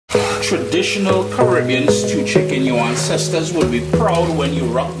traditional Caribbean stew chicken. Your ancestors will be proud when you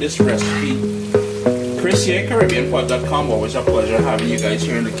rock this recipe. Chris here, CaribbeanPot.com. Always a pleasure having you guys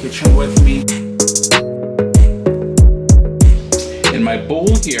here in the kitchen with me. In my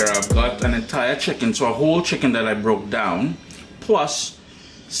bowl here, I've got an entire chicken, so a whole chicken that I broke down, plus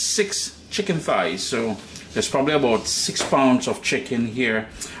 6 chicken thighs. So there's probably about 6 pounds of chicken here.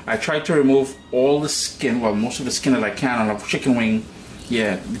 I tried to remove all the skin, well, most of the skin that I can on a chicken wing.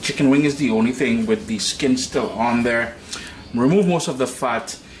 Yeah, the chicken wing is the only thing with the skin still on there. Remove most of the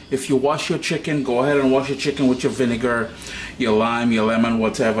fat. If you wash your chicken, go ahead and wash your chicken with your vinegar, your lime, your lemon,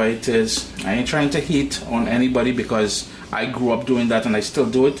 whatever it is. I ain't trying to heat on anybody because I grew up doing that and I still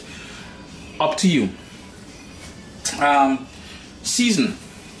do it. Up to you. Season.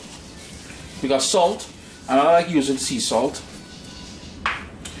 We got salt, and I like using sea salt.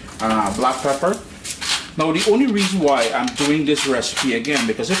 Black pepper. Now the only reason why I'm doing this recipe again,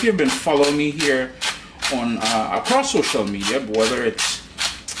 because if you've been following me here on across social media, whether it's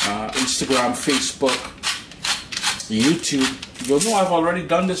Instagram, Facebook, YouTube, you'll know I've already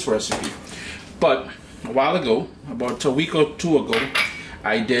done this recipe. But a while ago, about a week or 2 ago,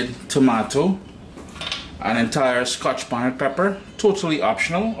 I did tomato, an entire Scotch bonnet pepper, totally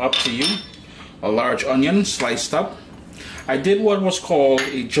optional, up to you, a large onion sliced up. I did what was called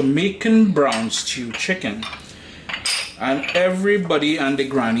a Jamaican brown stew chicken, and everybody and the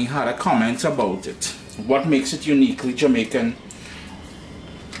granny had a comment about it. What makes it uniquely Jamaican?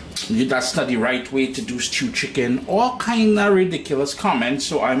 That's not the right way to do stew chicken. All kind of ridiculous comments.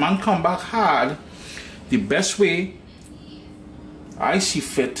 So I man come back hard. The best way I see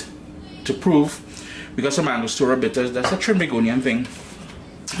fit to prove, because some Angostura bitters, that's a Trinbagonian thing.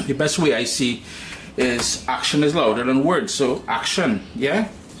 The best way I see is action is louder than words. So action, yeah.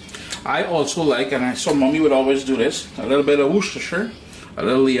 I also like, and I saw mommy would always do this, a little bit of Worcestershire, a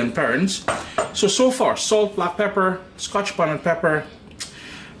little Lea and Perrins. So far, salt, black pepper, Scotch bonnet pepper,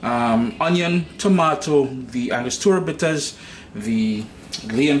 onion, tomato, the Angostura bitters, the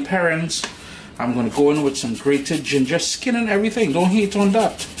Lea and Perrins. I'm going to go in with some grated ginger, skin and everything. Don't hate on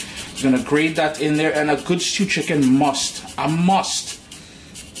that. I'm going to grate that in there, and a good stew chicken a must,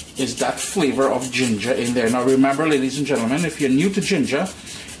 is that flavor of ginger in there. Now remember, ladies and gentlemen, if you're new to ginger,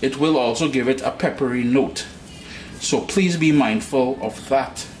 it will also give it a peppery note. So please be mindful of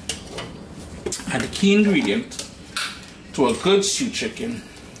that. And the key ingredient to a good stew chicken,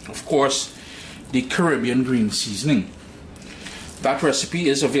 of course, the Caribbean green seasoning. That recipe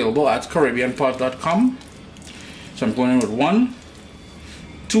is available at CaribbeanPot.com. So I'm going in with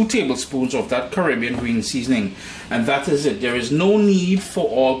 2 tablespoons of that Caribbean green seasoning, and that is it. There is no need for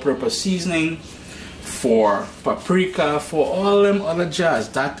all-purpose seasoning, for paprika, for all them other jazz.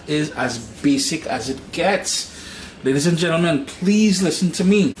 That is as basic as it gets. Ladies and gentlemen, please listen to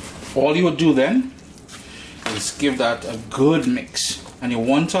me. All you would do then is give that a good mix, and you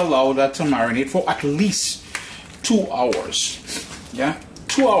want to allow that to marinate for at least 2 hours. Yeah,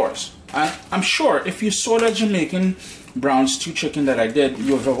 2 hours. And I'm sure if you saw that Jamaican brown stew chicken that I did,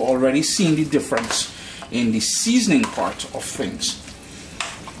 you have already seen the difference in the seasoning part of things.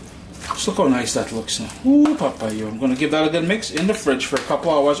 Just look how nice that looks now. Ooh, papa, yo. I'm going to give that a good mix in the fridge for a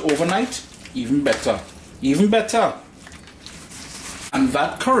couple hours overnight. Even better. Even better. And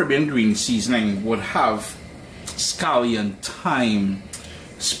that Caribbean green seasoning would have scallion, thyme,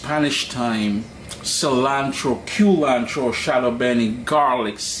 Spanish thyme, cilantro, culantro, shadow benny,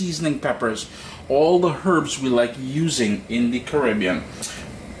 garlic, seasoning peppers, all the herbs we like using in the Caribbean.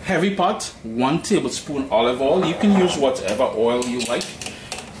 Heavy pot, 1 tablespoon olive oil. You can use whatever oil you like.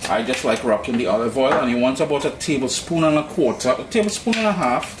 I just like rocking the olive oil. And you want about a tablespoon and a quarter, a tablespoon and a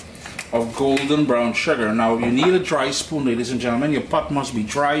half of golden brown sugar. Now you need a dry spoon, ladies and gentlemen. Your pot must be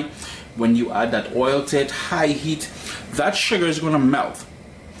dry when you add that oil to it. High heat. That sugar is going to melt.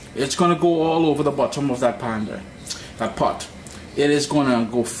 It's going to go all over the bottom of that pan there, that pot. It is going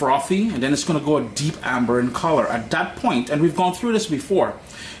to go frothy, and then it's going to go a deep amber in color. At that point, and we've gone through this before,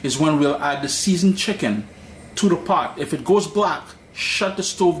 is when we'll add the seasoned chicken to the pot. If it goes black, shut the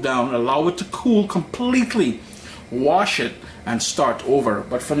stove down, allow it to cool completely, wash it, and start over.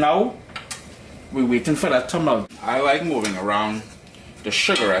 But for now, we're waiting for that to melt. I like moving around the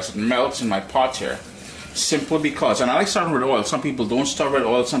sugar as it melts in my pot here, simply because, and I like starting with oil. Some people don't start with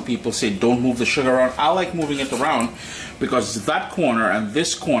oil. Some people say don't move the sugar around. I like moving it around because that corner and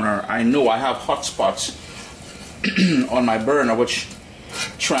this corner, I know I have hot spots on my burner, which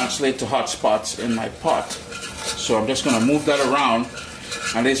translate to hot spots in my pot. So I'm just going to move that around.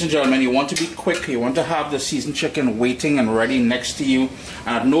 And ladies and gentlemen, you want to be quick. You want to have the seasoned chicken waiting and ready next to you.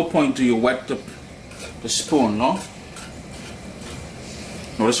 And at no point do you wet the spoon, no?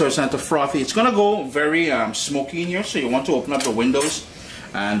 Notice how it's not too frothy. It's gonna go very smoky in here, so you want to open up the windows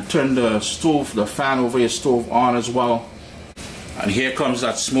and turn the stove, the fan over your stove on as well. And here comes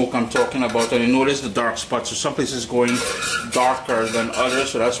that smoke I'm talking about, and you notice the dark spots. So some places going darker than others,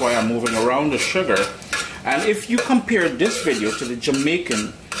 so that's why I'm moving around the sugar. And if you compare this video to the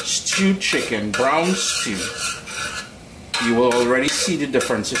Jamaican stewed chicken, brown stew, you will already see the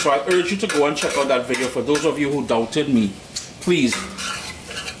differences. So I urge you to go and check out that video. For those of you who doubted me, please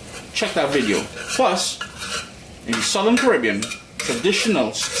check that video. Plus, in the Southern Caribbean,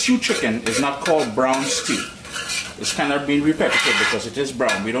 traditional stewed chicken is not called brown stew. It's kind of being repetitive because it is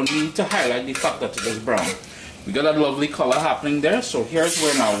brown. We don't need to highlight the fact that it is brown. We got that lovely color happening there. So here's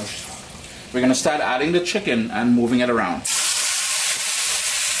where now we're going to start adding the chicken and moving it around.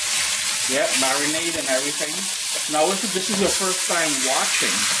 Yeah, marinade and everything. Now if this is your first time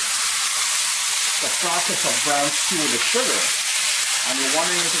watching the process of brown stew with the sugar, and you're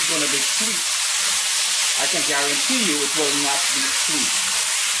wondering if it's going to be sweet, I can guarantee you it will not be sweet.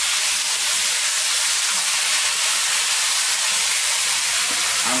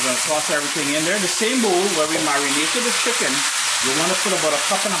 I'm going to toss everything in there. The same bowl where we marinated the chicken, you want to put about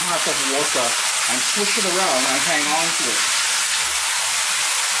 1.5 cups of water and swish it around and hang on to it.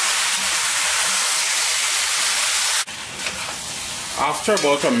 After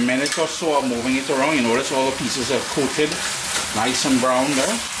about a minute or so of moving it around, you notice all the pieces are coated nice and brown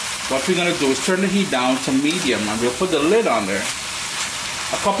there. What we're going to do is turn the heat down to medium, and we'll put the lid on there.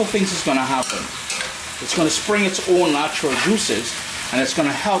 A couple things is going to happen. It's going to spring its own natural juices, and it's going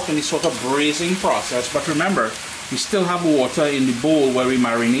to help in the sort of braising process. But remember, we still have water in the bowl where we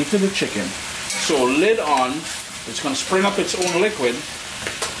marinated the chicken. So lid on, it's going to spring up its own liquid,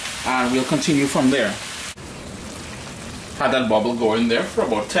 and we'll continue from there. Had that bubble going there for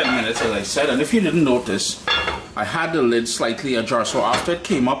about 10 minutes, as I said. And if you didn't notice, I had the lid slightly ajar. So after it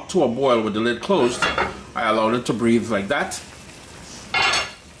came up to a boil with the lid closed, I allowed it to breathe like that.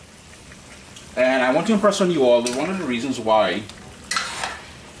 And I want to impress on you all that one of the reasons why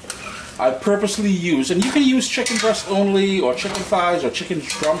I purposely use, and you can use chicken breast only, or chicken thighs, or chicken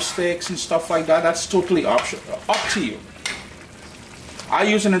drumsticks and stuff like that. That's totally up to you. I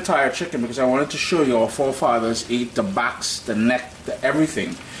use an entire chicken because I wanted to show you our forefathers ate the backs, the neck, the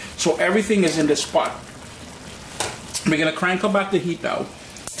everything. So everything is in this pot. We're going to crank up back the heat now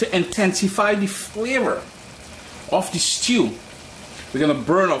to intensify the flavor of the stew. We're going to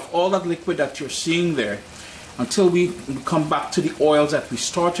burn off all that liquid that you're seeing there until we come back to the oils that we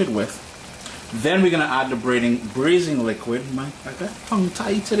started with. Then we're going to add the braising liquid. I got tongue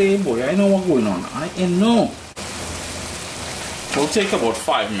tied today, boy. I know what's going on. I know. It'll take about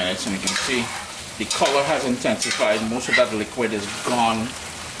 5 minutes, and you can see the color has intensified. Most of that liquid is gone,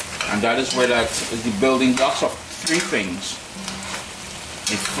 and that is where that is the building blocks of three things: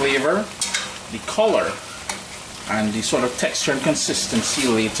 the flavor, the color, and the sort of texture and consistency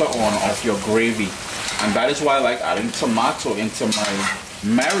later on of your gravy. And that is why I like adding tomato into my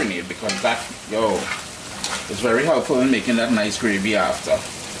marinade, because that, is very helpful in making that nice gravy after.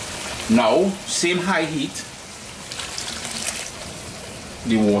 Now, same high heat,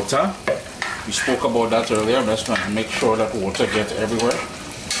 the water. We spoke about that earlier. I'm just trying to make sure that water gets everywhere.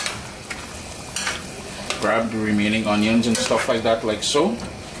 Grab the remaining onions and stuff like that, like so.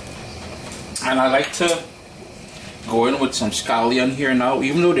 And I like to go in with some scallion here now.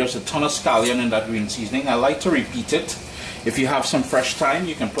 Even though there's a ton of scallion in that green seasoning, I like to repeat it. If you have some fresh thyme,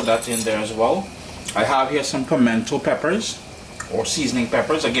 you can put that in there as well. I have here some pimento peppers, or seasoning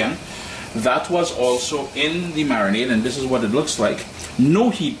peppers again. That was also in the marinade, and this is what it looks like. No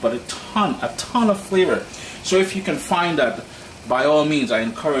heat, but a ton of flavor. So if you can find that, by all means, I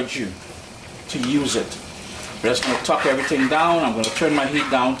encourage you to use it. We're just going to tuck everything down. I'm going to turn my heat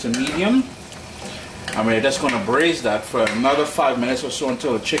down to medium. And we're just going to braise that for another 5 minutes or so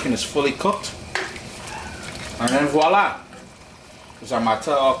until the chicken is fully cooked. And then voila! It's a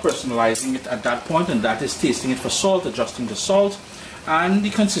matter of personalizing it at that point, and that is tasting it for salt, adjusting the salt, and the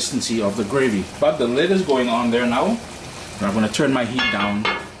consistency of the gravy. But the lid is going on there now. And I'm going to turn my heat down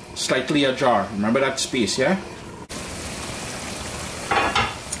slightly ajar. Remember that space, yeah?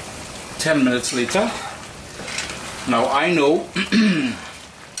 10 minutes later. Now I know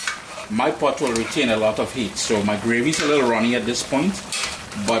my pot will retain a lot of heat, so my gravy's a little runny at this point,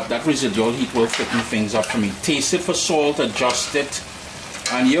 but that residual heat will thicken things up for me. Taste it for salt, adjust it,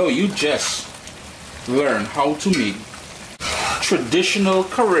 and you just learn how to make traditional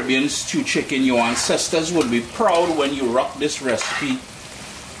Caribbean stew chicken. Your ancestors would be proud when you rock this recipe.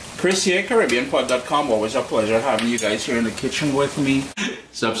 Chris here, CaribbeanPot.com. Always a pleasure having you guys here in the kitchen with me.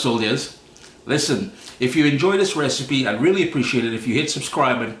 Sup, soldiers? Listen, If you enjoy this recipe, I'd really appreciate it if you hit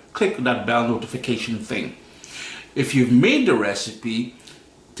subscribe and click that bell notification thing. If you've made the recipe,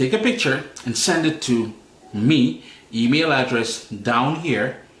 take a picture and send it to me. Email address down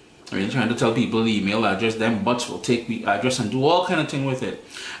here. I'm really trying to tell people the email address, them butts will take the address and do all kind of thing with it.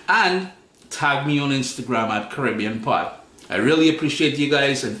 And tag me on Instagram at Caribbean Pot. I really appreciate you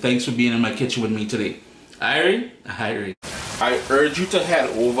guys, and thanks for being in my kitchen with me today. Irene, I urge you to head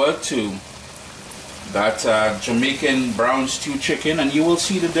over to that Jamaican brown stew chicken, and you will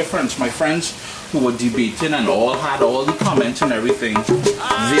see the difference. My friends who were debating and all had all the comments and everything.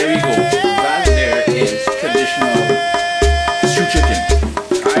 There you go. That there is traditional stew chicken.